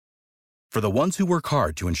For the ones who work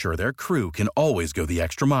hard to ensure their crew can always go the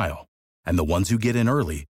extra mile, and the ones who get in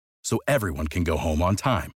early so everyone can go home on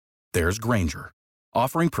time, there's Grainger,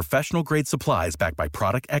 offering professional-grade supplies backed by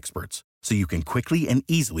product experts so you can quickly and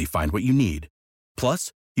easily find what you need.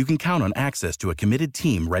 Plus, you can count on access to a committed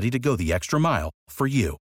team ready to go the extra mile for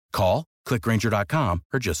you. Call, click Grainger.com,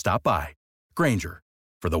 or just stop by. Grainger,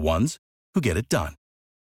 for the ones who get it done.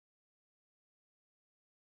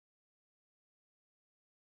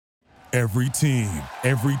 Every team,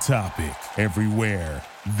 every topic, everywhere.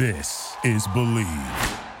 This is Believe.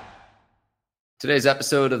 Today's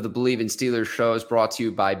episode of the Believe in Steelers show is brought to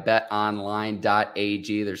you by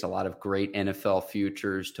betonline.ag. There's a lot of great NFL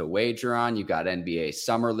futures to wager on. You got NBA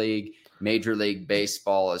Summer League, Major League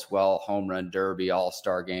Baseball as well, Home Run Derby,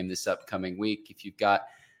 All-Star Game this upcoming week. If you've got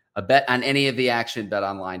a bet on any of the action,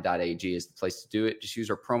 betonline.ag is the place to do it. Just use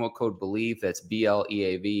our promo code BELIEVE, that's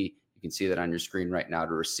BLEAV. You can see that on your screen right now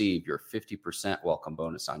to receive your 50% welcome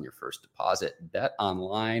bonus on your first deposit. Bet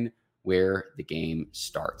online, where the game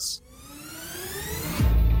starts.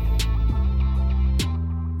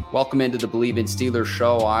 Welcome into the Believe in Steelers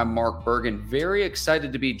show. I'm Mark Bergen. Very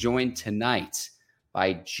excited to be joined tonight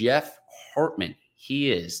by Jeff Hartman.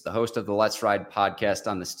 He is the host of the Let's Ride podcast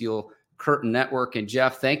on the Steel Curtain Network. And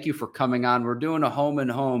Jeff, thank you for coming on. We're doing a home and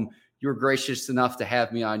home. You were gracious enough to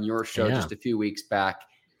have me on your show just a few weeks back.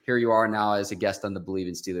 Here you are now as a guest on the Believe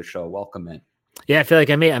in Steelers show. Welcome in. Yeah, I feel like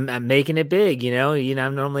I'm making it big.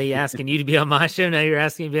 I'm normally asking you to be on my show. Now you're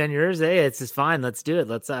asking me to be on yours. Hey, it's just fine. Let's do it.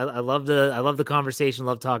 I love the conversation.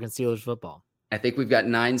 Love talking Steelers football. I think we've got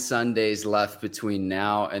 9 Sundays left between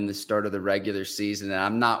now and the start of the regular season. And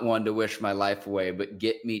I'm not one to wish my life away, but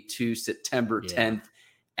get me to September 10th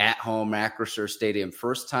at home, Acrisure Stadium.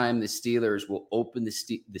 First time the Steelers will open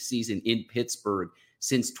the season in Pittsburgh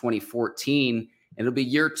since 2014. And it'll be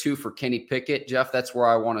year 2 for Kenny Pickett. Jeff, that's where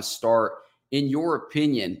I want to start. In your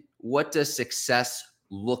opinion, what does success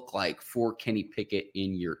look like for Kenny Pickett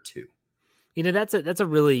in year 2? That's a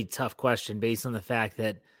really tough question based on the fact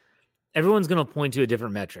that everyone's going to point to a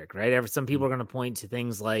different metric, right? Some people are going to point to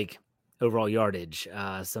things like overall yardage.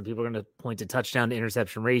 Some people are going to point to touchdown to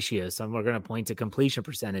interception ratio. Some are going to point to completion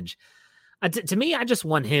percentage. To me, I just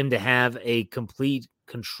want him to have a complete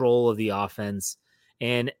control of the offense.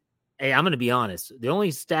 And hey, I'm going to be honest. The only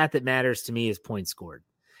stat that matters to me is points scored.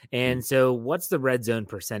 And so what's the red zone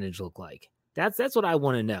percentage look like? That's what I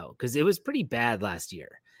want to know, because it was pretty bad last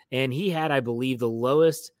year. And he had, I believe, the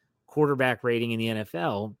lowest quarterback rating in the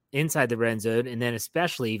NFL inside the red zone, and then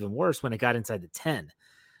especially even worse when it got inside the 10.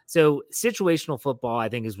 So situational football, I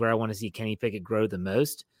think, is where I want to see Kenny Pickett grow the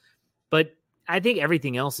most. But I think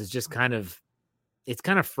everything else is just kind of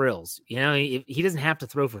frills. He doesn't have to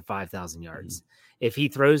throw for 5,000 yards. If he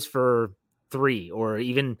throws for 3 or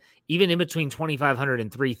even in between 2,500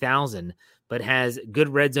 and 3,000, but has good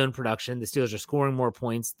red zone production, the Steelers are scoring more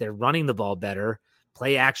points. They're running the ball better.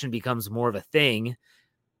 Play action becomes more of a thing.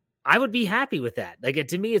 I would be happy with that. Like,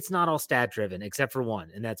 to me, it's not all stat driven except for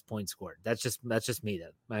one, and that's points scored. That's just me,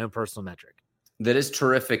 though, my own personal metric. That is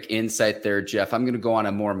terrific insight there, Jeff. I'm going to go on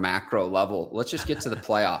a more macro level. Let's just get to the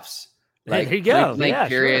playoffs. Like, there you go.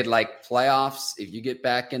 Period. Sure. Like playoffs, if you get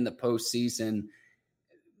back in the postseason,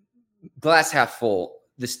 glass half full.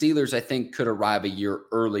 The Steelers, I think, could arrive a year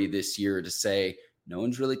early this year to say no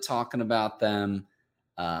one's really talking about them,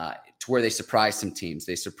 to where they surprise some teams.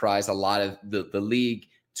 They surprise a lot of the league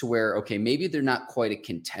to where, okay, maybe they're not quite a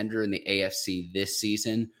contender in the AFC this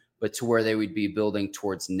season, but to where they would be building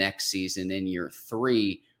towards next season in year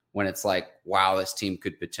 3 when it's like, wow, this team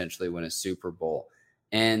could potentially win a Super Bowl.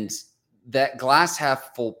 And that glass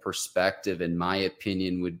half full perspective, in my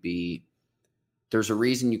opinion, would be there's a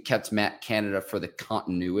reason you kept Matt Canada for the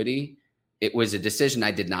continuity. It was a decision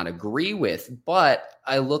I did not agree with, but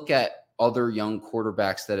I look at other young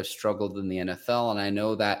quarterbacks that have struggled in the NFL, and I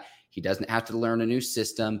know that he doesn't have to learn a new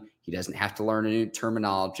system. He doesn't have to learn a new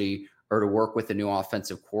terminology or to work with a new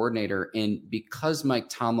offensive coordinator. And because Mike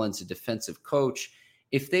Tomlin's a defensive coach,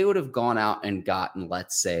 if they would have gone out and gotten,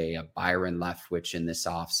 let's say, a Byron Leftwich in this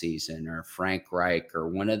offseason, or Frank Reich, or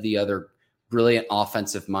one of the other brilliant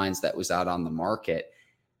offensive minds that was out on the market,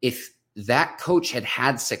 if that coach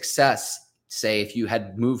had success, say, if you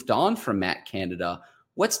had moved on from Matt Canada,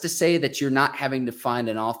 what's to say that you're not having to find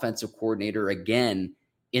an offensive coordinator again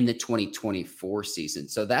in the 2024 season?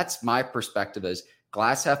 So that's my perspective, is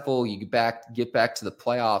glass half full. You get back to the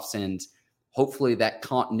playoffs, and hopefully that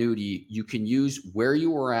continuity you can use where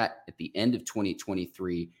you were at the end of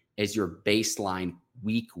 2023 as your baseline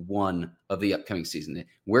week 1 of the upcoming season.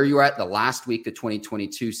 Where you were at the last week of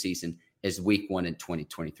 2022 season is week 1 in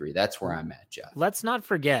 2023. That's where I'm at, Jeff. Let's not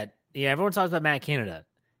forget, everyone talks about Matt Canada.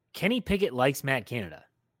 Kenny Pickett likes Matt Canada.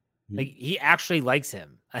 Like, he actually likes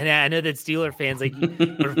him. And I know that Steeler fans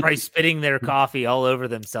were probably spitting their coffee all over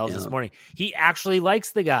themselves this morning. He actually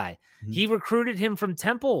likes the guy. He recruited him from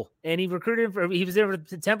Temple, and he was there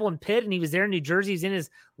with Temple and Pitt, and he was there in New Jersey. He's in his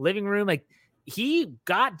living room. Like, he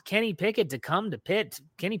got Kenny Pickett to come to Pitt.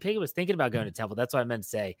 Kenny Pickett was thinking about going to Temple. That's what I meant to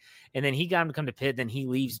say. And then he got him to come to Pitt. Then he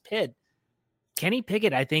leaves Pitt. Kenny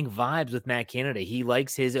Pickett, I think, vibes with Matt Canada. He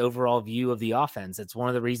likes his overall view of the offense. That's one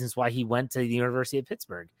of the reasons why he went to the University of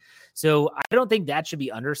Pittsburgh. So I don't think that should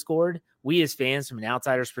be underscored. We as fans, from an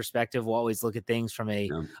outsider's perspective, will always look at things from a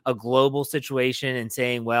global situation and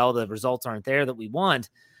saying, well, the results aren't there that we want.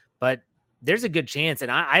 But there's a good chance, and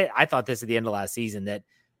I thought this at the end of last season, that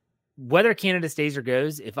whether Canada stays or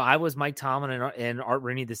goes, if I was Mike Tomlin and Art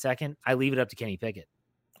Rooney II, I leave it up to Kenny Pickett.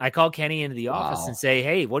 I call Kenny into the office and say,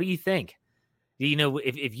 hey, what do you think? You know,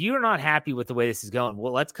 if you're not happy with the way this is going,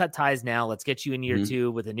 well, let's cut ties now. Let's get you in year 2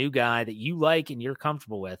 with a new guy that you like and you're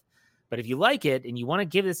comfortable with. But if you like it and you want to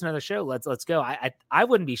give this another show, let's go. I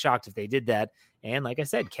wouldn't be shocked if they did that. And like I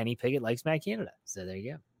said, Kenny Pickett likes Matt Canada. So there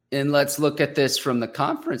you go. And let's look at this from the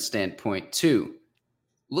conference standpoint too.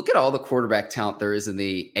 Look at all the quarterback talent there is in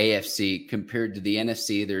the AFC compared to the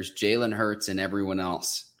NFC. There's Jalen Hurts and everyone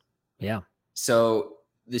else. Yeah. So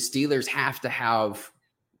the Steelers have to have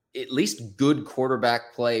at least good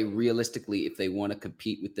quarterback play realistically if they want to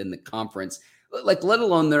compete within the conference, like let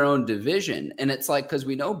alone their own division. And it's like, because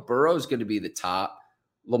we know Burrow's going to be the top.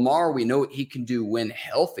 Lamar, we know what he can do when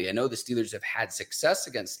healthy. I know the Steelers have had success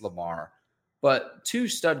against Lamar, but 2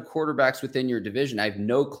 stud quarterbacks within your division, I have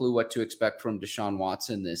no clue what to expect from Deshaun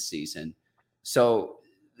Watson this season. So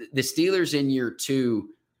the Steelers in year 2,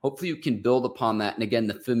 hopefully you can build upon that. And again,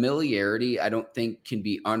 the familiarity, I don't think can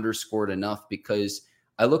be underscored enough, because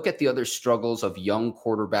I look at the other struggles of young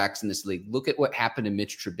quarterbacks in this league. Look at what happened to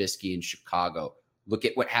Mitch Trubisky in Chicago. Look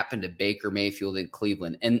at what happened to Baker Mayfield in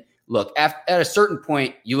Cleveland. And look, at a certain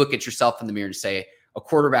point, you look at yourself in the mirror and say, a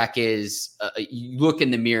quarterback is, you look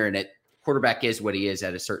in the mirror and quarterback is what he is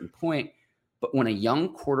at a certain point. But when a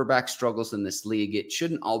young quarterback struggles in this league, it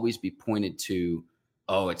shouldn't always be pointed to,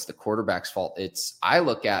 oh, it's the quarterback's fault. I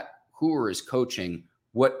look at who are his coaching,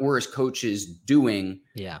 what were his coaches doing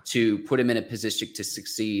to put him in a position to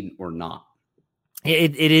succeed or not.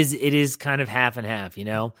 It is kind of half and half, you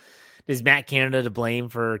know. Is Matt Canada to blame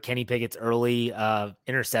for Kenny Pickett's early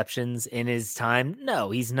interceptions in his time?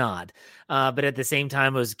 No, he's not. But at the same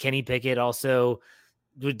time, was Kenny Pickett also,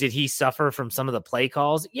 did he suffer from some of the play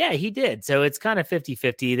calls? Yeah, he did. So it's kind of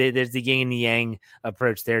 50-50. There's the yin and the yang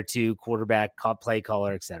approach there to quarterback, play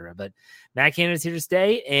caller, etc. But Matt Canada's here to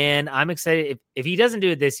stay, and I'm excited. If he doesn't do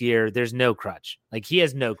it this year, there's no crutch. Like, he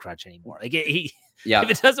has no crutch anymore. Like, if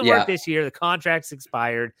it doesn't work this year, the contract's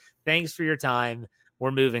expired. Thanks for your time.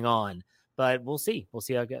 We're moving on. But we'll see. We'll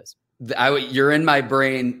see how it goes. You're in my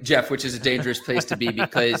brain, Jeff, which is a dangerous place to be,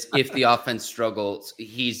 because if the offense struggles,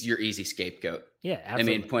 he's your easy scapegoat. Yeah,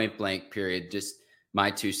 absolutely. I mean, point blank, period. Just my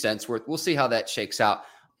 2 cents worth. We'll see how that shakes out.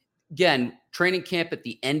 Again, training camp at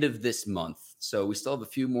the end of this month. So we still have a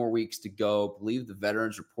few more weeks to go. I believe the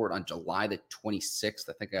veterans report on July the 26th.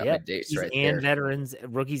 I think I got my dates right there. Veterans,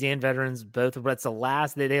 rookies and veterans, both. That's the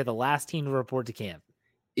last. They are the last team to report to camp.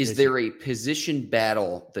 Is there a position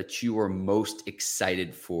battle that you are most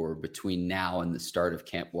excited for between now and the start of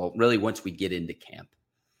camp? Well, really, once we get into camp.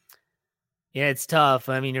 Yeah, it's tough.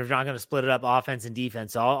 I mean, you're not going to split it up offense and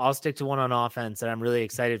defense. So I'll stick to one on offense that I'm really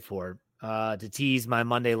excited for. To tease my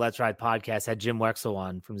Monday Let's Ride podcast, had Jim Wexel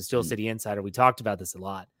on from the Steel City Insider. We talked about this a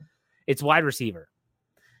lot. It's wide receiver.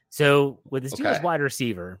 So with the Steelers wide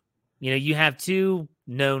receiver, you know, you have 2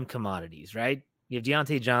 known commodities, right? You have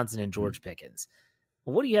Deontay Johnson and George Pickens.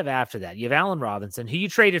 Well, what do you have after that? You have Allen Robinson, who you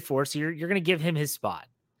traded for, so you're going to give him his spot.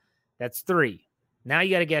 That's 3. Now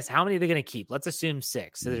you got to guess how many they're going to keep. Let's assume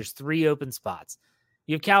 6. So there's 3 open spots.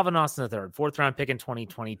 You have Calvin Austin III, 4th-round pick in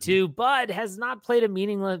 2022, but has not played a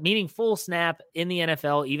meaningful snap in the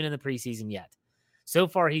NFL, even in the preseason yet. So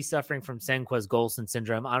far, he's suffering from Senquez-Golson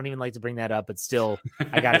syndrome. I don't even like to bring that up, but still,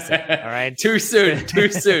 I got to say it, all right? Too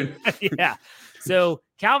soon. Yeah. So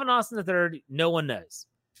Calvin Austin III, no one knows.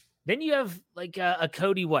 Then you have like a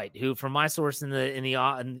Cody White, who, from my source in the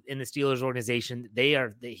Steelers organization,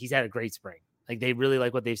 he's had a great spring. Like, they really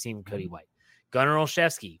like what they've seen from Cody White. Gunnar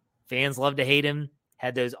Olszewski, fans love to hate him.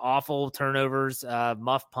 Had those awful turnovers,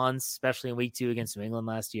 muff punts, especially in week 2 against New England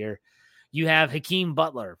last year. You have Hakeem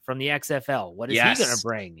Butler from the XFL. What is he going to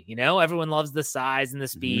bring? You know, everyone loves the size and the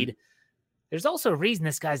speed. There's also a reason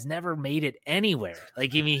this guy's never made it anywhere.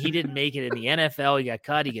 Like, I mean, he didn't make it in the NFL. He got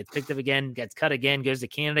cut. He gets picked up again, gets cut again, goes to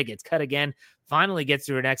Canada, gets cut again, finally gets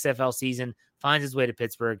through an XFL season, finds his way to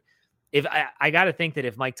Pittsburgh. if I got to think that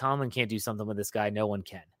if Mike Tomlin can't do something with this guy, no one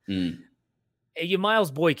can.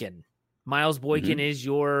 Miles Boykin. Miles Boykin is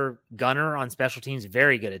your gunner on special teams.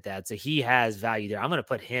 Very good at that. So he has value there. I'm going to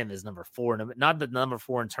put him as number 4, not the number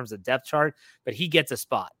 4 in terms of depth chart, but he gets a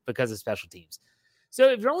spot because of special teams. So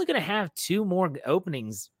if you're only going to have 2 more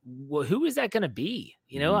openings, well, who is that going to be?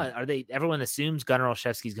 Everyone assumes Gunnar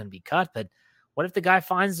Olszewski is going to be cut, but what if the guy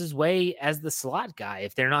finds his way as the slot guy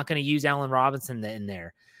if they're not going to use Allen Robinson in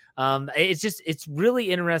there? It's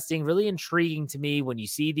really interesting, really intriguing to me when you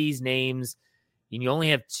see these names and you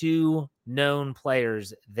only have 2 known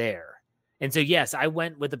players there. And so, yes, I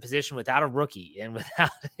went with a position without a rookie and without,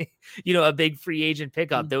 a big free agent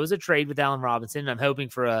pickup. There was a trade with Allen Robinson. I'm hoping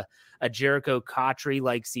for a Jericho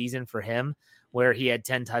Cotchery-like season for him where he had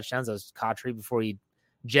 10 touchdowns. That was Cotchery before he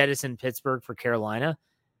jettisoned Pittsburgh for Carolina.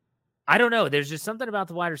 I don't know. There's just something about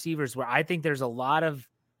the wide receivers where I think there's a lot of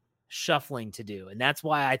shuffling to do. And that's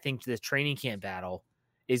why I think this training camp battle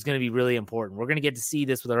is going to be really important. We're going to get to see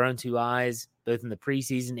this with our own 2 eyes, both in the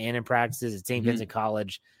preseason and in practices at St. Vincent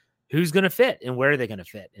College. Who's going to fit and where are they going to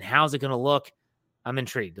fit and how's it going to look? I'm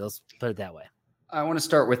intrigued. Let's put it that way. I want to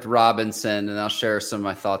start with Robinson, and I'll share some of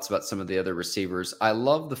my thoughts about some of the other receivers. I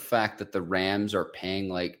love the fact that the Rams are paying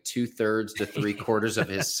like 2/3 to 3/4 of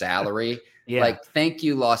his salary. Yeah. Like, thank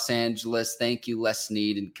you, Los Angeles. Thank you, Les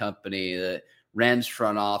Snead and company, the Rams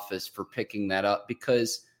front office for picking that up,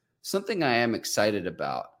 because something I am excited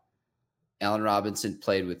about. Allen Robinson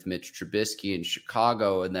played with Mitch Trubisky in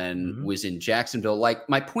Chicago and then was in Jacksonville. Like,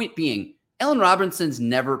 my point being, Allen Robinson's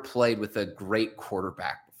never played with a great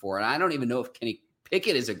quarterback before. And I don't even know if Kenny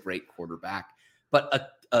Pickett is a great quarterback, but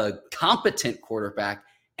a competent quarterback.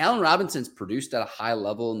 Allen Robinson's produced at a high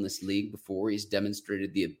level in this league before. He's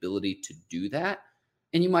demonstrated the ability to do that.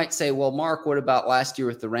 And you might say, well, Mark, what about last year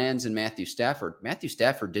with the Rams and Matthew Stafford? Matthew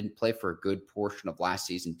Stafford didn't play for a good portion of last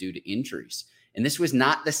season due to injuries. And this was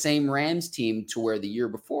not the same Rams team to where the year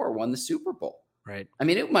before won the Super Bowl. Right. I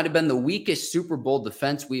mean, it might have been the weakest Super Bowl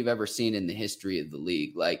defense we've ever seen in the history of the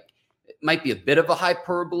league. Like, it might be a bit of a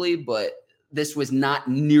hyperbole, but this was not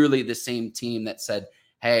nearly the same team that said,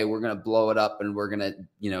 hey, we're going to blow it up and we're going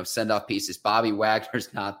to, send off pieces. Bobby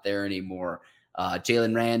Wagner's not there anymore.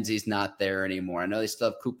 Jalen Ramsey's not there anymore. I know they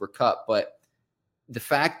still have Cooper Kupp, but the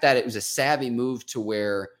fact that it was a savvy move to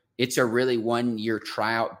where it's a really 1-year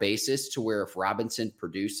tryout basis to where if Robinson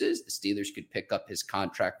produces, the Steelers could pick up his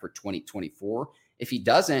contract for 2024. If he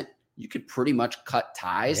doesn't, you could pretty much cut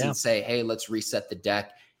ties and say, hey, let's reset the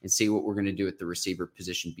deck and see what we're going to do at the receiver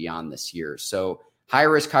position beyond this year. So high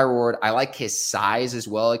risk, high reward. I like his size as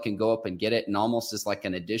well. It can go up and get it and almost is like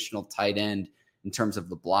an additional tight end in terms of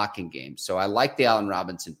the blocking game. So I like the Allen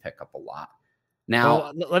Robinson pickup a lot.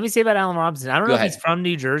 Now, let me say about Allen Robinson. I don't know if ahead. he's from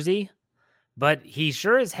New Jersey, but he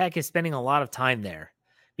sure as heck is spending a lot of time there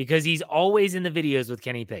because he's always in the videos with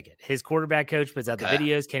Kenny Pickett. His quarterback coach puts out the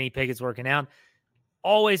videos. Kenny Pickett's working out,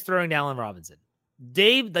 always throwing to Allen Robinson.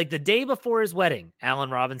 The day before his wedding, Allen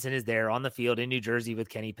Robinson is there on the field in New Jersey with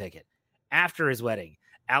Kenny Pickett. After his wedding,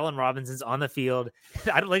 Allen Robinson's on the field.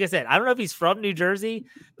 Like I said, I don't know if he's from New Jersey,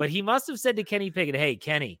 but he must have said to Kenny Pickett, hey,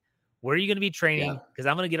 Kenny, where are you going to be training? Because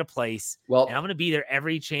I'm going to get a place and I'm going to be there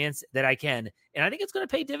every chance that I can. And I think it's going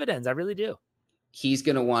to pay dividends. I really do. He's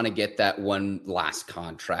going to want to get that one last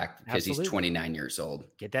contract because he's 29 years old.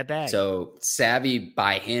 Get that bag. So savvy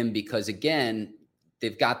by him because, again,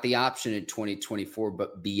 they've got the option in 2024.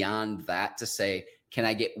 But beyond that, to say, can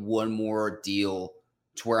I get one more deal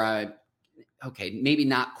to where maybe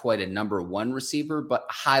not quite a number 1 receiver, but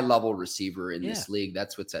a high-level receiver in this league.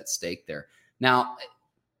 That's what's at stake there. Now,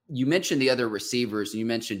 you mentioned the other receivers, and you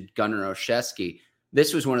mentioned Gunnar Olszewski.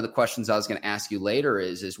 This was one of the questions I was going to ask you later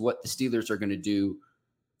is what the Steelers are going to do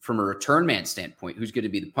from a return man standpoint. Who's going to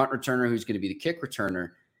be the punt returner? Who's going to be the kick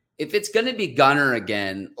returner? If it's going to be Gunnar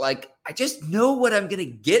again, I just know what I'm going to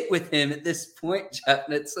get with him at this point, Jeff.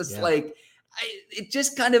 And it's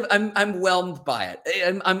just I'm whelmed by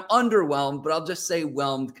it. I'm underwhelmed, but I'll just say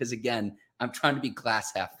whelmed because, again, I'm trying to be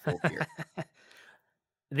glass half full here.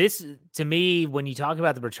 This, to me, when you talk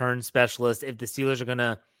about the return specialist, if the Steelers are going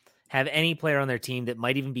to have any player on their team that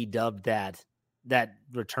might even be dubbed that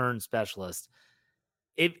return specialist,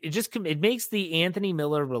 it makes the Anthony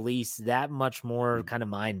Miller release that much more kind of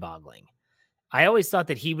mind-boggling. I always thought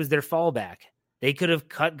that he was their fallback. They could have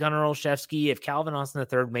cut Gunnar Olszewski if Calvin Austin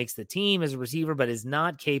III makes the team as a receiver, but is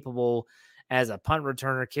not capable as a punt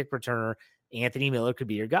returner, kick returner. Anthony Miller could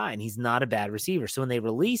be your guy, and he's not a bad receiver. So when they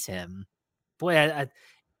release him, boy,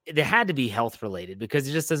 there had to be health related because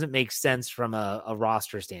it just doesn't make sense from a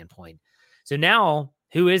roster standpoint. So now,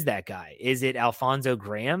 who is that guy? Is it Alfonso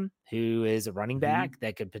Graham, who is a running back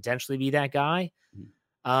that could potentially be that guy?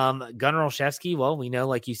 Gunnar Olszewski, well, we know,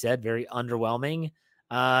 like you said, very underwhelming.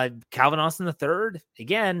 Calvin Austin III,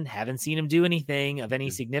 again, haven't seen him do anything of any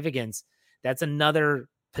significance. That's another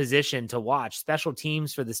position to watch. Special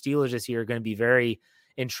teams for the Steelers this year are going to be very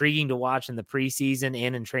intriguing to watch in the preseason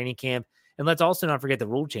and in training camp. And let's also not forget the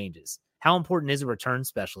rule changes. How important is a return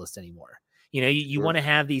specialist anymore? You want to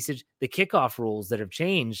have the kickoff rules that have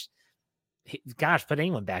changed. Gosh, put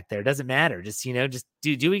anyone back there. It doesn't matter. Just do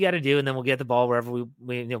what we got to do. And then we'll get the ball wherever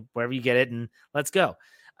wherever you get it, and let's go.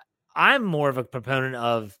 I'm more of a proponent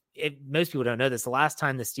of it. Most people don't know this. The last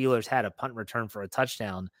time the Steelers had a punt return for a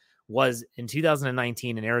touchdown was in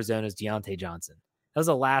 2019 in Arizona's Deontay Johnson. That was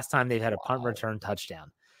the last time they've had a punt return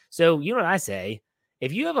touchdown. So you know what I say?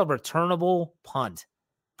 If you have a returnable punt,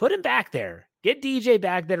 put him back there. Get DJ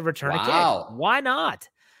back there to return a kick. Why not?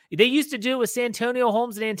 They used to do it with Santonio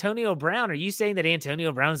Holmes and Antonio Brown. Are you saying that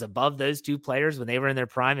Antonio Brown is above those two players when they were in their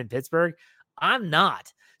prime in Pittsburgh? I'm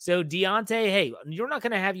not. So Deontay, hey, you're not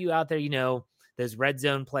going to have you out there, those red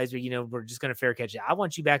zone plays where, we're just going to fair catch it. I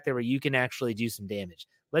want you back there where you can actually do some damage.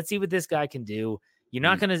 Let's see what this guy can do. You're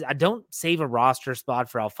not going to, I don't save a roster spot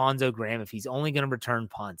for Alfonso Graham if he's only going to return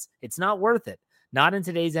punts. It's not worth it. Not in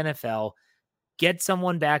today's NFL. Get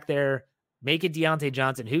someone back there. Make it Deontay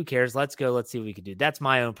Johnson. Who cares? Let's go. Let's see what we can do. That's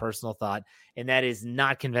my own personal thought. And that is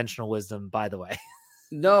not conventional wisdom, by the way.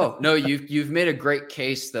 No, you've made a great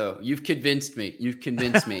case, though. You've convinced me.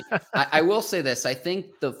 I will say this. I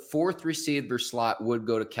think the fourth receiver slot would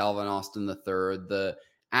go to Calvin Austin III. The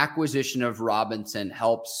acquisition of Robinson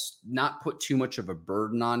helps not put too much of a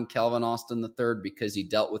burden on Calvin Austin III because he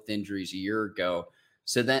dealt with injuries a year ago.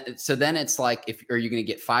 So then it's like, are you going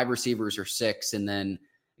to get 5 receivers or 6? And then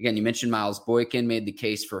again, you mentioned Miles Boykin made the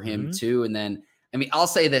case for him too. And then, I'll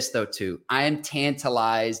say this though, too. I am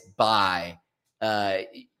tantalized by,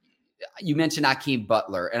 you mentioned Hakeem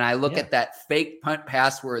Butler, and I look at that fake punt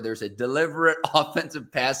pass where there's a deliberate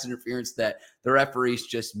offensive pass interference that the referees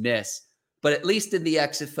just miss. But at least in the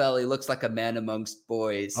XFL, he looks like a man amongst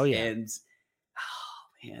boys. Oh, yeah. And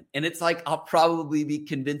and it's like, I'll probably be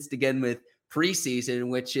convinced again with preseason,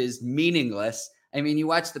 which is meaningless. You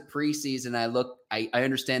watch the preseason, I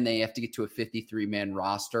understand they have to get to a 53-man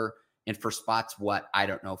roster. And for spots,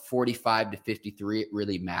 45 to 53, it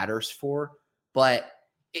really matters for. But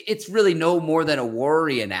it's really no more than a war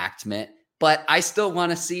reenactment. But I still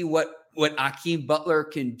want to see what Hakeem Butler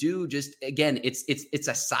can do. Just again, it's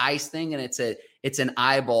a size thing and it's an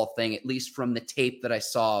eyeball thing, at least from the tape that I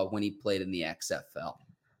saw when he played in the XFL.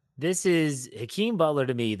 This is Hakeem Butler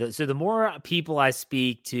to me. So the more people I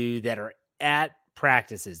speak to that are at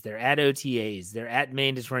practices, they're at OTAs, they're at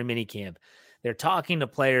mandatory minicamp, they're talking to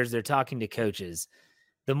players, they're talking to coaches.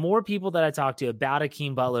 The more people that I talk to about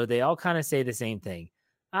Hakeem Butler, they all kind of say the same thing.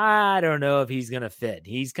 I don't know if he's going to fit.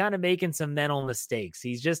 He's kind of making some mental mistakes.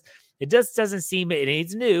 It just doesn't seem, and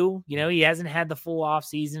he's new. He hasn't had the full off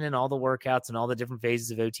season and all the workouts and all the different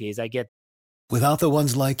phases of OTAs. I get. Without the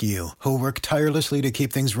ones like you who work tirelessly to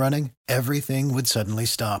keep things running, everything would suddenly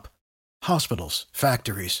stop. Hospitals,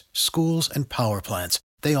 factories, schools, and power plants,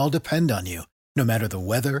 they all depend on you. No matter the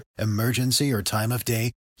weather, emergency, or time of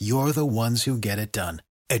day, you're the ones who get it done.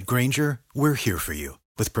 At Grainger, we're here for you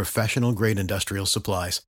with professional-grade industrial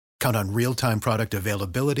supplies. Count on real-time product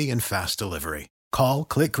availability and fast delivery. Call,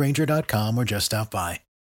 clickgrainger.com, or just stop by.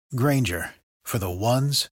 Grainger, for the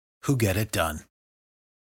ones who get it done.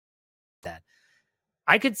 That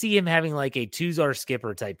I could see him having like a Tuzar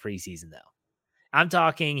Skipper type preseason, though. I'm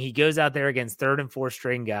talking he goes out there against 3rd and 4th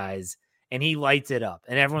string guys, and he lights it up.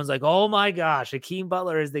 And everyone's like, oh, my gosh, Hakeem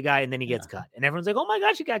Butler is the guy. And then he gets cut. And everyone's like, oh, my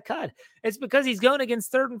gosh, he got cut. It's because he's going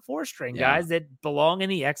against 3rd and 4th string guys that belong in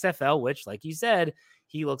the XFL, which, like you said,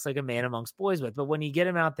 he looks like a man amongst boys with. But when you get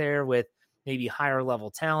him out there with maybe higher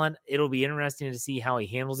level talent, it'll be interesting to see how he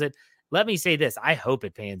handles it. Let me say this. I hope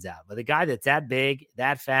it pans out. But the guy that's that big,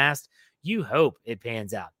 that fast, you hope it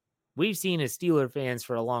pans out. We've seen as Steeler fans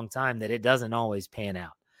for a long time that it doesn't always pan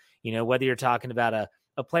out. Whether you're talking about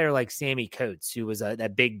a player like Sammy Coates, who was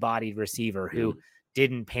that big-bodied receiver who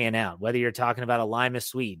didn't pan out. Whether you're talking about a Lima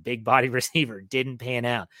Sweet, big-bodied receiver, didn't pan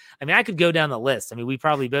out. I could go down the list. We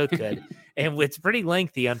probably both could. And it's pretty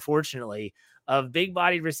lengthy, unfortunately, of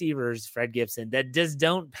big-bodied receivers, Fred Gibson, that just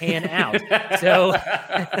don't pan out. So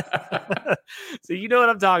you know what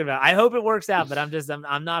I'm talking about. I hope it works out, but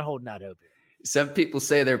I'm not holding out hope here. Some people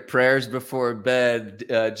say their prayers before bed.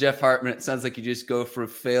 Jeff Hartman, it sounds like you just go for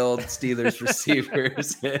failed Steelers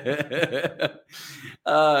receivers.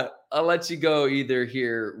 I'll let you go either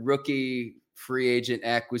here. Rookie, free agent,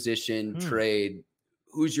 acquisition, trade.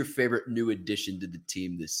 Who's your favorite new addition to the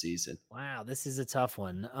team this season? Wow, this is a tough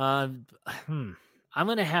one. I'm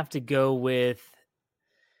going to have to go with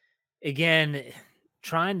again,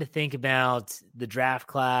 trying to think about the draft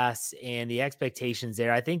class and the expectations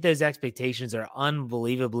there. I think those expectations are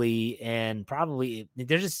unbelievably and probably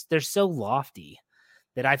they're so lofty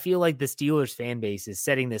that I feel like the Steelers fan base is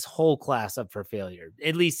setting this whole class up for failure,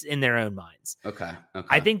 at least in their own minds. Okay.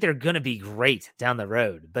 I think they're going to be great down the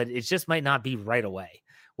road, but it just might not be right away.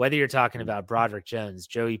 Whether you're talking about Broderick Jones,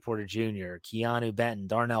 Joey Porter Jr., Keanu Benton,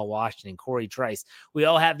 Darnell Washington, Corey Trice, we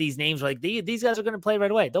all have these names like these guys are going to play right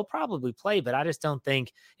away. They'll probably play, but I just don't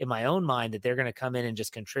think in my own mind that they're going to come in and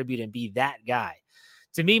just contribute and be that guy.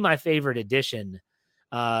 To me, my favorite addition,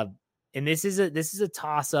 and this is a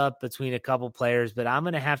toss up between a couple players, but I'm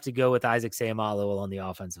going to have to go with Isaac Seumalo on the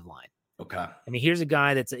offensive line. Okay. I mean, here's a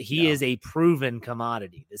guy he is a proven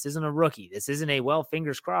commodity. This isn't a rookie. This isn't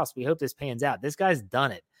fingers crossed, we hope this pans out. This guy's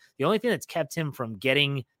done it. The only thing that's kept him from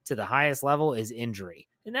getting to the highest level is injury.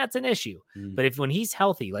 And that's an issue. But when he's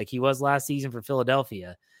healthy, like he was last season for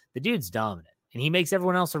Philadelphia, the dude's dominant and he makes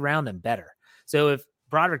everyone else around him better. So if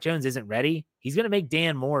Broderick Jones isn't ready, he's going to make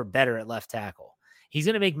Dan Moore better at left tackle. He's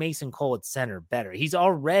going to make Mason Cole at center better. He's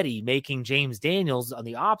already making James Daniels on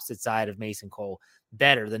the opposite side of Mason Cole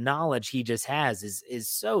better. The knowledge he just has is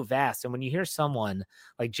so vast. And when you hear someone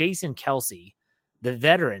like Jason Kelsey, the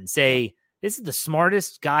veteran, say, this is the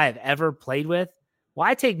smartest guy I've ever played with, well,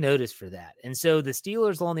 I take notice for that. And so the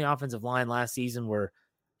Steelers on the offensive line last season were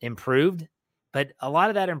improved, but a lot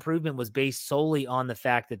of that improvement was based solely on the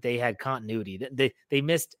fact that they had continuity. They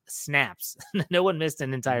missed snaps. No one missed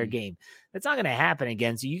an entire game. That's not going to happen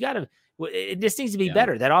again. So it just needs to be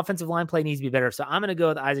better. That offensive line play needs to be better. So I'm going to go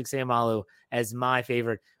with Isaac Seumalo as my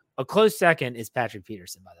favorite. A close second is Patrick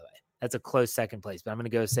Peterson, by the way. That's a close second place, but I'm going to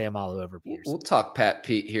go Seumalo over Peterson. We'll talk Pat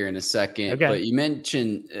Pete here in a second. Okay. But you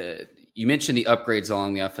mentioned the upgrades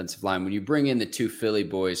along the offensive line. When you bring in the two Philly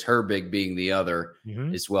boys, Herbig being the other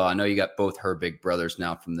as well. I know you got both Herbig brothers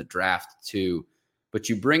now from the draft too, but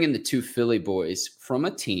you bring in the two Philly boys from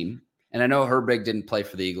a team, and I know Herbig didn't play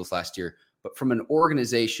for the Eagles last year, but from an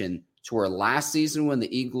organization to where last season when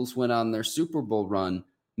the Eagles went on their Super Bowl run,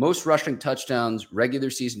 most rushing touchdowns, regular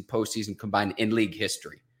season, postseason combined in league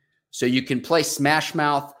history. So you can play smash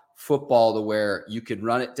mouth football to where you could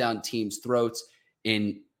run it down teams' throats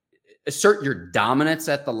and assert your dominance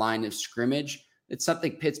at the line of scrimmage. It's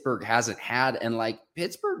something Pittsburgh hasn't had. And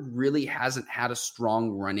Pittsburgh really hasn't had a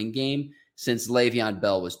strong running game since Le'Veon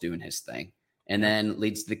Bell was doing his thing. And then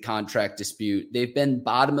leads to the contract dispute. They've been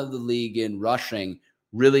bottom of the league in rushing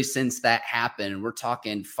really since that happened. We're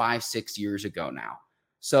talking 5-6 years ago now.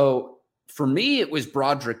 So for me, it was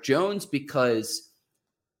Broderick Jones because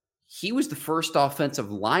he was the first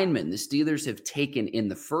offensive lineman the Steelers have taken in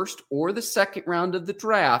the first or the second round of the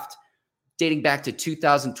draft, dating back to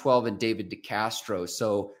 2012 and David DeCastro.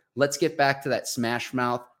 So let's get back to that smash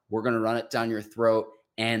mouth. We're going to run it down your throat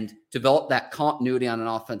and develop that continuity on an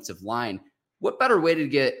offensive line. What better way to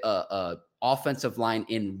get a offensive line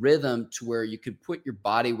in rhythm to where you could put your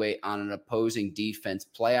body weight on an opposing defense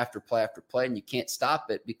play after play after play, and you can't stop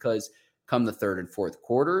it because come the third and fourth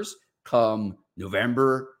quarters, come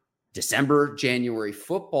November, December, January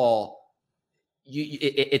football,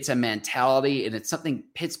 it's a mentality and it's something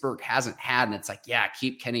Pittsburgh hasn't had. And it's like,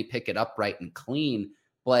 keep Kenny Pickett upright and clean.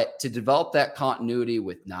 But to develop that continuity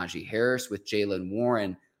with Najee Harris, with Jaylen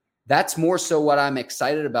Warren, that's more so what I'm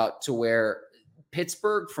excited about, to where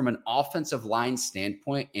Pittsburgh from an offensive line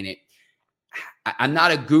standpoint, and I'm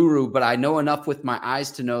not a guru, but I know enough with my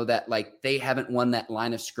eyes to know that they haven't won that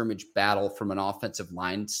line of scrimmage battle from an offensive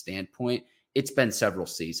line standpoint. It's been several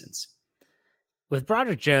seasons. With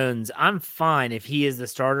Broderick Jones, I'm fine if he is the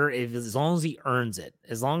starter, as long as he earns it.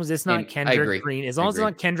 As long as it's not Kendrick Green. As long as it's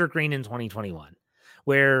not Kendrick Green in 2021,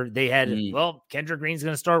 where they had, Kendrick Green's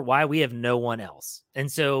going to start. Why? We have no one else.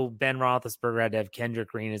 And so Ben Roethlisberger had to have Kendrick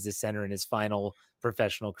Green as the center in his final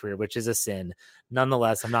professional career, which is a sin.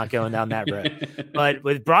 Nonetheless, I'm not going down that road. But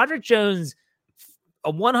with Broderick Jones,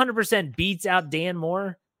 a 100% beats out Dan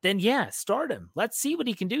Moore, then start him. Let's see what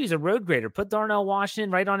he can do. He's a road grader. Put Darnell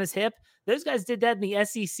Washington right on his hip. Those guys did that in the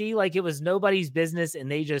SEC like it was nobody's business, and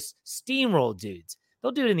they just steamrolled dudes.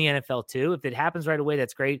 They'll do it in the NFL too. If it happens right away,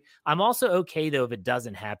 that's great. I'm also okay, though, if it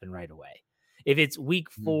doesn't happen right away. If it's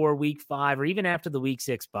week 4, week 5, or even after the week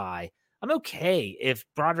 6 bye, I'm okay if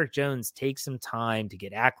Broderick Jones takes some time to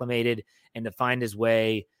get acclimated and to find his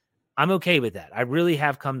way. I'm okay with that. I really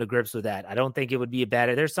have come to grips with that. I don't think it would be a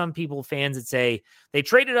bad. There's some fans that say they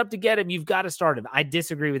traded up to get him. You've got to start him. I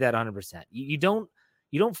disagree with that 100%. You don't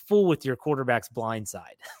fool with your quarterback's blind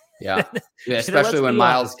side. Yeah, especially when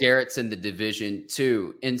Myles Garrett's in the division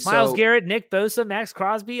too. And Myles Garrett, Nick Bosa, Max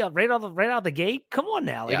Crosby, right out the gate. Come on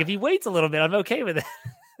now. If he waits a little bit, I'm okay with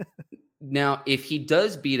it. Now, if he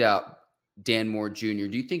does beat out Dan Moore Jr.,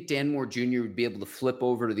 do you think Dan Moore Jr. would be able to flip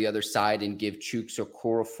over to the other side and give Chooks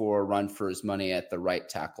Okorafor a run for his money at the right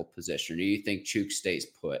tackle position? Or do you think Chooks stays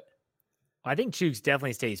put? I think Chooks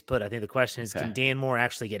definitely stays put. I think the question is, can Dan Moore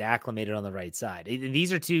actually get acclimated on the right side?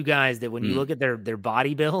 These are two guys that when you look at their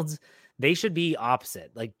body builds, they should be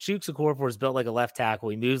opposite. Like Chooks Okorafor is built like a left tackle.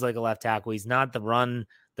 He moves like a left tackle. He's not the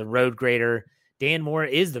road grader. Dan Moore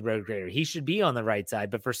is the road grader. He should be on the right side.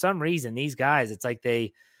 But for some reason, these guys, it's like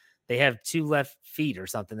they have two left feet or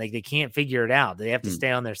something. Like they can't figure it out. They have to stay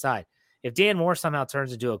on their side. If Dan Moore somehow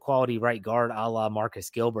turns into a quality right guard a la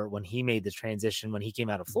Marcus Gilbert when he made the transition when he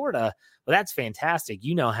came out of Florida, well, that's fantastic.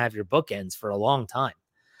 You now have your bookends for a long time.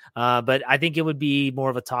 But I think it would be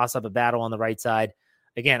more of a toss-up, a battle on the right side.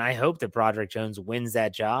 Again, I hope that Broderick Jones wins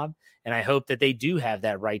that job, and I hope that they do have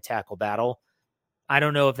that right tackle battle. I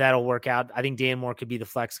don't know if that'll work out. I think Dan Moore could be the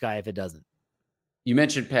flex guy if it doesn't. You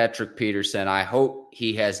mentioned Patrick Peterson. I hope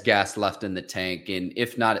he has gas left in the tank, and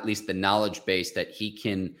if not, at least the knowledge base that he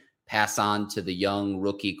can pass on to the young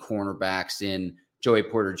rookie cornerbacks in Joey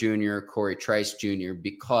Porter Jr., Corey Trice Jr.,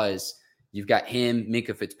 because you've got him,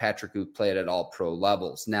 Minkah Fitzpatrick, who played at all pro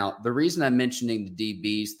levels. Now, the reason I'm mentioning the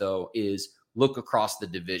DBs, though, is look across the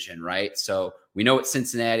division, right? So we know what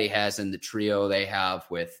Cincinnati has in the trio they have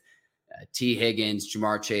with T. Higgins,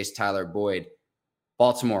 Jamar Chase, Tyler Boyd.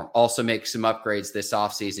 Baltimore also makes some upgrades this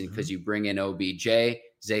offseason because you bring in OBJ,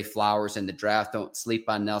 Zay Flowers in the draft. Don't sleep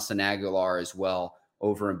on Nelson Aguilar as well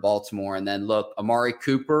over in Baltimore. And then look, Amari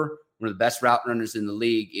Cooper, one of the best route runners in the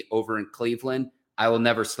league over in Cleveland. I will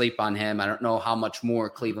never sleep on him. I don't know how much more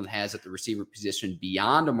Cleveland has at the receiver position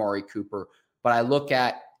beyond Amari Cooper, but I look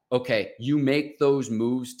at, okay, you make those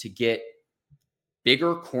moves to get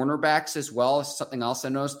bigger cornerbacks as well. Something else I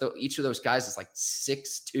noticed, though, each of those guys is like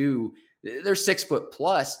 6'2". They're 6 foot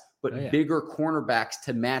plus, but bigger cornerbacks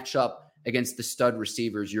to match up against the stud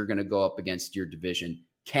receivers you're going to go up against your division.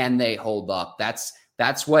 Can they hold up?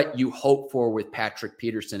 That's what you hope for with Patrick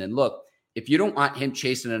Peterson. And look, if you don't want him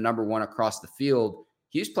chasing a number one across the field,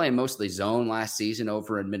 he was playing mostly zone last season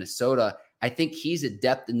over in Minnesota. I think he's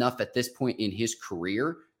adept enough at this point in his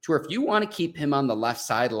career to where if you want to keep him on the left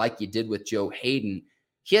side like you did with Joe Hayden,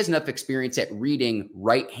 he has enough experience at reading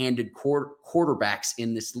right-handed quarterbacks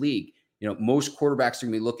in this league. You know, most quarterbacks are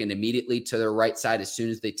going to be looking immediately to their right side as soon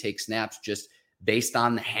as they take snaps, just based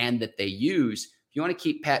on the hand that they use. If you want to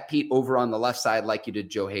keep Pat Pete over on the left side like you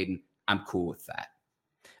did Joe Hayden, I'm cool with that.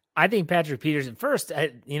 I think Patrick Peterson, first,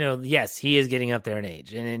 yes, he is getting up there in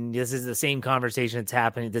age. And this is the same conversation that's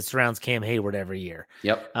happening that surrounds Cam Hayward every year.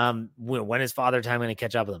 Yep. When is Father Time going to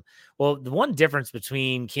catch up with him? Well, the one difference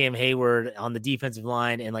between Cam Hayward on the defensive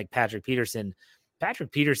line and like Patrick Peterson,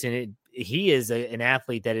 he is an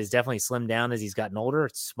athlete that is definitely slimmed down as he's gotten older.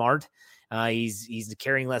 It's smart. He's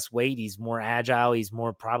carrying less weight. He's more agile. He's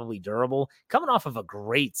more probably durable. Coming off of a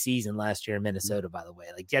great season last year in Minnesota, by the way.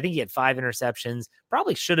 Like, I think he had 5 interceptions.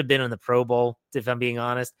 Probably should have been in the Pro Bowl, if I'm being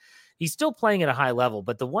honest. He's still playing at a high level.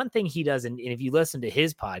 But the one thing he does, and if you listen to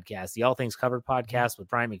his podcast, the All Things Covered podcast with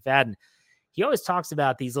Brian McFadden, he always talks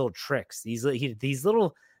about these little tricks, these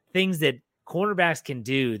little things that cornerbacks can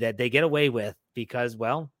do that they get away with because,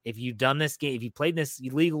 well, if you've done this game, if you played this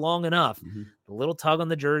league long enough, the little tug on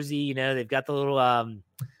the jersey, they've got the little,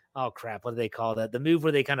 what do they call that? The move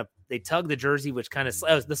where they tug the jersey, which kind of,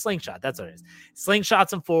 the slingshot. That's what it is.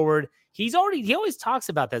 Slingshots him forward. He always talks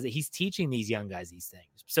about that he's teaching these young guys these things.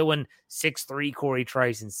 So when 6'3" Corey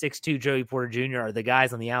Trice and 6'2" Joey Porter Jr. are the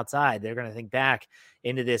guys on the outside, they're going to think back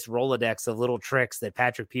into this Rolodex of little tricks that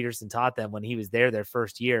Patrick Peterson taught them when he was there their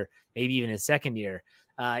first year, maybe even his second year.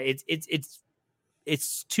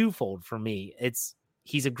 It's twofold for me.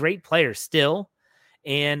 He's a great player still,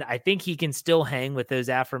 and I think he can still hang with those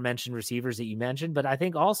aforementioned receivers that you mentioned. But I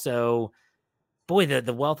think also, boy,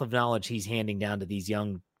 the wealth of knowledge he's handing down to these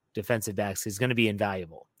young defensive backs is going to be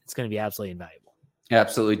invaluable. It's going to be absolutely invaluable.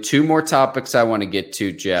 Absolutely. 2 more topics I want to get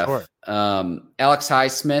to, Jeff. Sure. Alex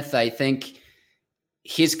Highsmith, I think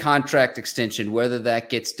his contract extension, whether that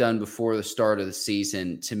gets done before the start of the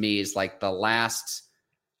season, to me is like the last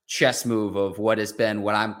chess move of what has been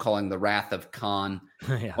what I'm calling the wrath of Khan.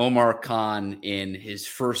 Yeah. Omar Khan in his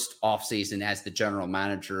first offseason as the general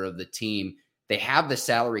manager of the team. They have the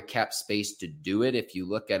salary cap space to do it. If you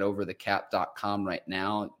look at overthecap.com right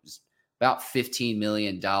now, it's about $15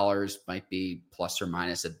 million, might be plus or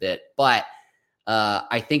minus a bit. But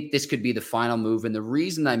I think this could be the final move. And the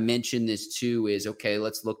reason I mention this too is, okay,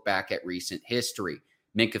 let's look back at recent history.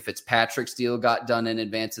 Minkah Fitzpatrick's deal got done in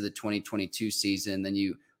advance of the 2022 season. Then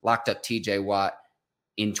you locked up TJ Watt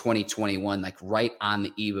in 2021, like right on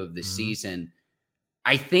the eve of the season.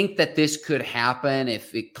 I think that this could happen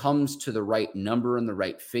if it comes to the right number and the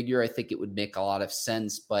right figure. I think it would make a lot of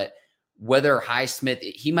sense. But whether Highsmith,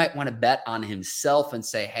 he might want to bet on himself and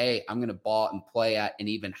say, hey, I'm going to ball and play at an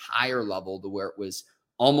even higher level to where it was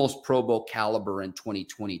almost Pro Bowl caliber in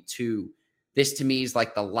 2022. This to me is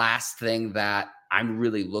like the last thing that I'm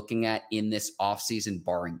really looking at in this offseason,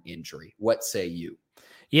 barring injury. What say you?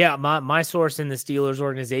 Yeah, my source in the Steelers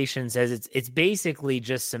organization says it's basically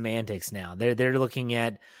just semantics now. They're looking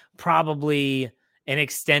at probably an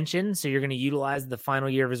extension, so you're going to utilize the final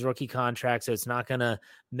year of his rookie contract, so it's not going to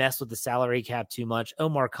mess with the salary cap too much.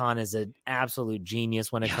 Omar Khan is an absolute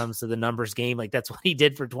genius when it comes to the numbers game. Like that's what he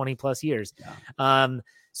did for 20 plus years. Yeah.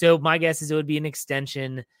 So my guess is it would be an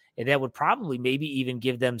extension. And that would probably maybe even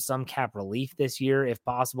give them some cap relief this year, if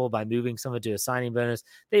possible, by moving someone to a signing bonus.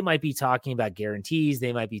 They might be talking about guarantees.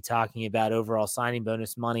 They might be talking about overall signing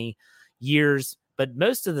bonus money, years. But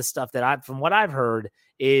most of the stuff from what I've heard,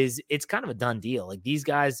 is it's kind of a done deal. Like these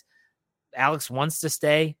guys, Alex wants to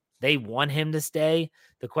stay. They want him to stay.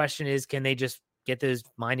 The question is, can they just get those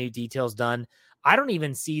minute details done? I don't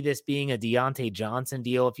even see this being a Deontay Johnson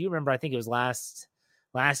deal. If you remember, I think it was last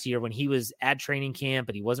year when he was at training camp,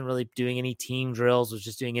 but he wasn't really doing any team drills, was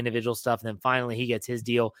just doing individual stuff. And then finally he gets his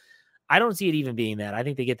deal. I don't see it even being that. I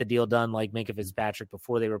think they get the deal done like Minkah Fitzpatrick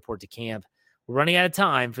before they report to camp. We're running out of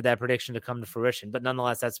time for that prediction to come to fruition, but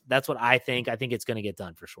nonetheless, that's what I think. I think it's going to get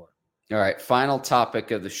done for sure. All right. Final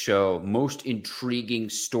topic of the show. Most intriguing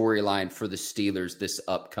storyline for the Steelers this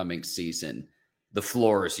upcoming season. The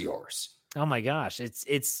floor is yours. Oh my gosh,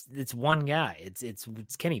 it's one guy. It's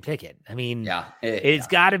Kenny Pickett. I mean, it's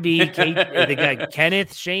got to be the guy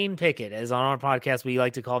Kenneth Shane Pickett, as on our podcast we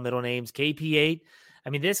like to call middle names, KP8. I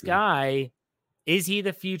mean, this guy, is he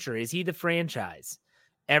the future? Is he the franchise?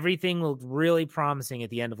 Everything looked really promising at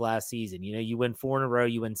the end of last season. You know, you win 4 in a row,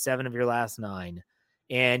 you win 7 of your last 9,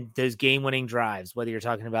 and those game-winning drives. Whether you're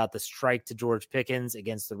talking about the strike to George Pickens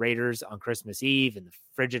against the Raiders on Christmas Eve and the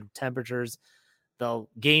frigid temperatures. The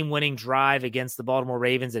game-winning drive against the Baltimore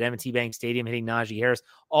Ravens at M&T Bank Stadium, hitting Najee Harris,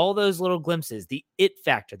 all those little glimpses, the it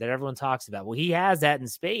factor that everyone talks about. Well, he has that in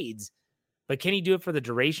spades, but can he do it for the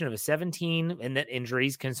duration of a 17? And that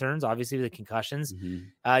injuries, concerns, obviously the concussions.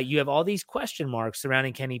 Mm-hmm. You have all these question marks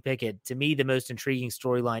surrounding Kenny Pickett. To me, the most intriguing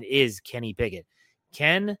storyline is Kenny Pickett.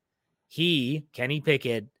 Can Kenny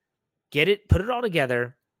Pickett, put it all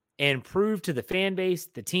together and prove to the fan base,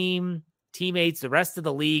 the team, teammates, the rest of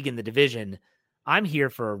the league and the division, I'm here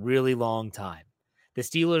for a really long time. The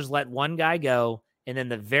Steelers let one guy go, and then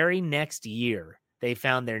the very next year, they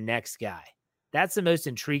found their next guy. That's the most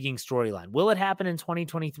intriguing storyline. Will it happen in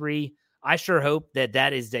 2023? I sure hope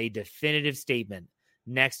that is a definitive statement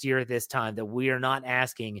next year at this time, that we are not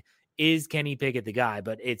asking, is Kenny Pickett the guy?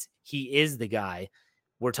 But he is the guy.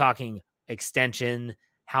 We're talking extension,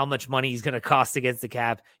 how much money he's going to cost against the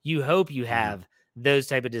cap. You hope you have those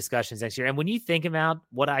type of discussions next year. And when you think about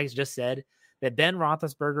what I just said, that Ben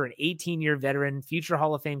Roethlisberger, an 18-year veteran, future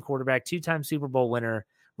Hall of Fame quarterback, 2-time Super Bowl winner,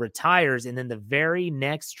 retires, and then the very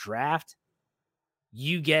next draft,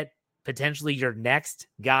 you get potentially your next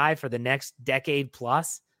guy for the next decade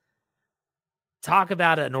plus. Talk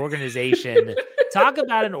about an organization.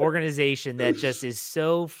 That just is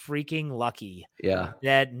so freaking lucky. Yeah.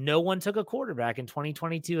 That no one took a quarterback in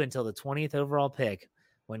 2022 until the 20th overall pick.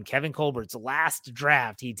 When Kevin Colbert's last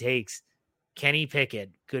draft, he takes Kenny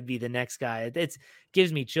Pickett, could be the next guy. It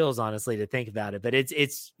gives me chills, honestly, to think about it. But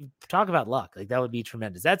it's talk about luck. Like, that would be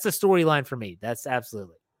tremendous. That's the storyline for me. That's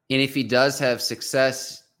absolutely. And if he does have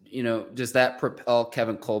success, does that propel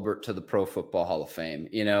Kevin Colbert to the Pro Football Hall of Fame?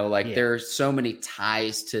 There's so many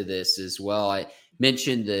ties to this as well. I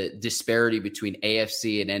mentioned the disparity between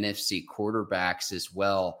AFC and NFC quarterbacks as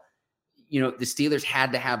well. The Steelers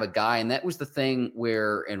had to have a guy, and that was the thing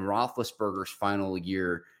where in Roethlisberger's final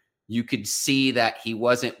year, you could see that he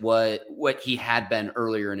wasn't what he had been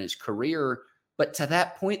earlier in his career. But to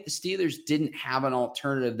that point, the Steelers didn't have an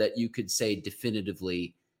alternative that you could say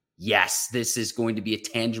definitively, yes, this is going to be a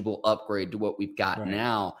tangible upgrade to what we've got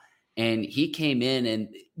now. And he came in, and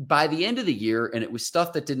by the end of the year, and it was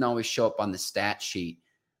stuff that didn't always show up on the stat sheet,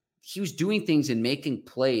 he was doing things and making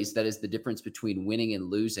plays. That is the difference between winning and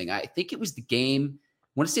losing. I think it was the game,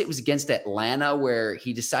 I want to say it was against Atlanta, where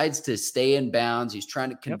he decides to stay in bounds. He's trying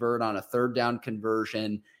to convert on a 3rd down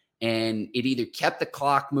conversion, and it either kept the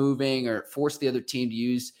clock moving or forced the other team to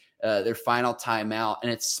use their final timeout.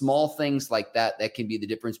 And it's small things like that that can be the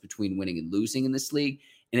difference between winning and losing in this league.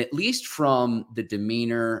 And at least from the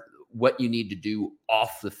demeanor, what you need to do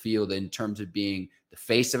off the field in terms of being the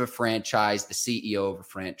face of a franchise, the CEO of a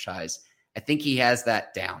franchise, I think he has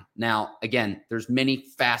that down. Now, again, there's many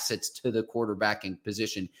facets to the quarterbacking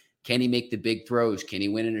position. Can he make the big throws? Can he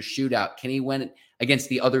win in a shootout? Can he win against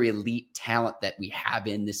the other elite talent that we have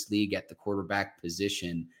in this league at the quarterback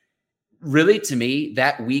position? Really, to me,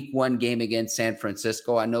 that week 1 game against San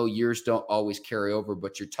Francisco, I know years don't always carry over,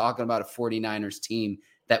 but you're talking about a 49ers team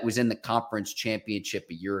that was in the conference championship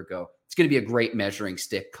a year ago. It's going to be a great measuring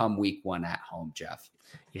stick come week 1 at home, Jeff.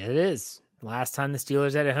 Yeah, it is. Last time the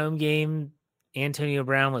Steelers had a home game, Antonio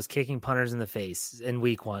Brown was kicking punters in the face in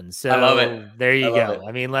week 1. So I love it. There you go.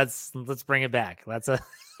 I mean, let's bring it back. That's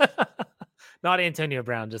not Antonio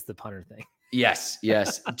Brown, just the punter thing. Yes.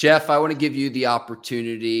 Jeff, I want to give you the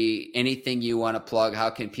opportunity. Anything you want to plug? How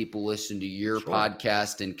can people listen to your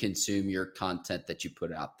podcast and consume your content that you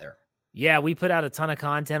put out there? Yeah, we put out a ton of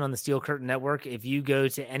content on the Steel Curtain Network. If you go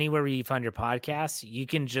to anywhere where you find your podcasts, you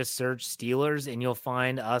can just search Steelers and you'll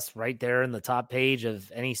find us right there in the top page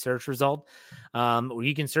of any search result. Or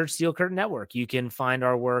you can search Steel Curtain Network. You can find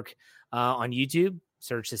our work on YouTube.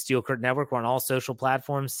 Search the Steel Curtain Network. We're on all social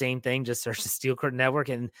platforms. Same thing. Just search the Steel Curtain Network.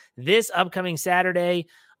 And this upcoming Saturday,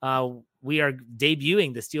 we are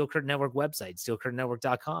debuting the Steel Curtain Network website,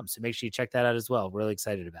 steelcurtainnetwork.com. So make sure you check that out as well. Really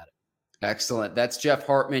excited about it. Excellent. That's Jeff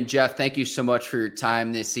Hartman. Jeff, thank you so much for your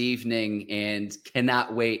time this evening, and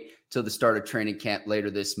cannot wait till the start of training camp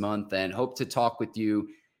later this month, and hope to talk with you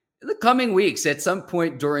in the coming weeks at some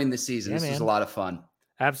point during the season. This was a lot of fun.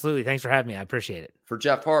 Absolutely. Thanks for having me. I appreciate it. For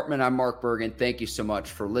Jeff Hartman, I'm Mark Bergen. Thank you so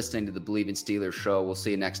much for listening to the Believe in Steelers show. We'll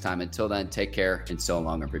see you next time. Until then, take care, and so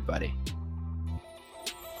long, everybody.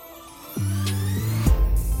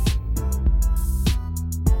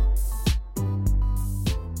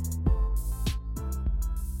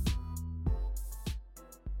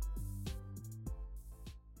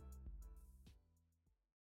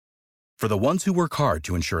 For the ones who work hard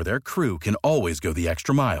to ensure their crew can always go the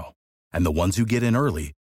extra mile, and the ones who get in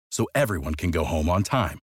early so everyone can go home on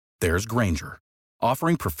time, there's Grainger,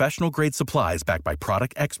 offering professional-grade supplies backed by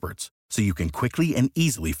product experts so you can quickly and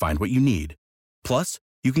easily find what you need. Plus,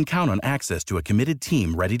 you can count on access to a committed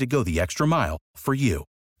team ready to go the extra mile for you.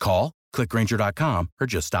 Call, click Grainger.com, or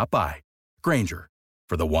just stop by. Grainger,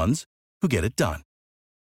 for the ones who get it done.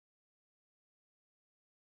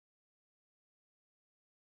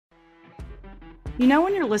 You know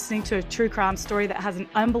when you're listening to a true crime story that has an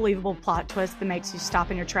unbelievable plot twist that makes you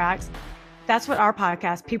stop in your tracks? That's what our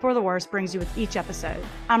podcast, People Are the Worst, brings you with each episode.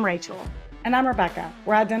 I'm Rachel. And I'm Rebecca.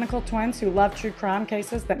 We're identical twins who love true crime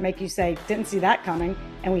cases that make you say, didn't see that coming,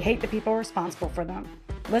 and we hate the people responsible for them.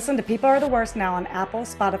 Listen to People Are the Worst now on Apple,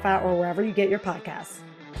 Spotify, or wherever you get your podcasts.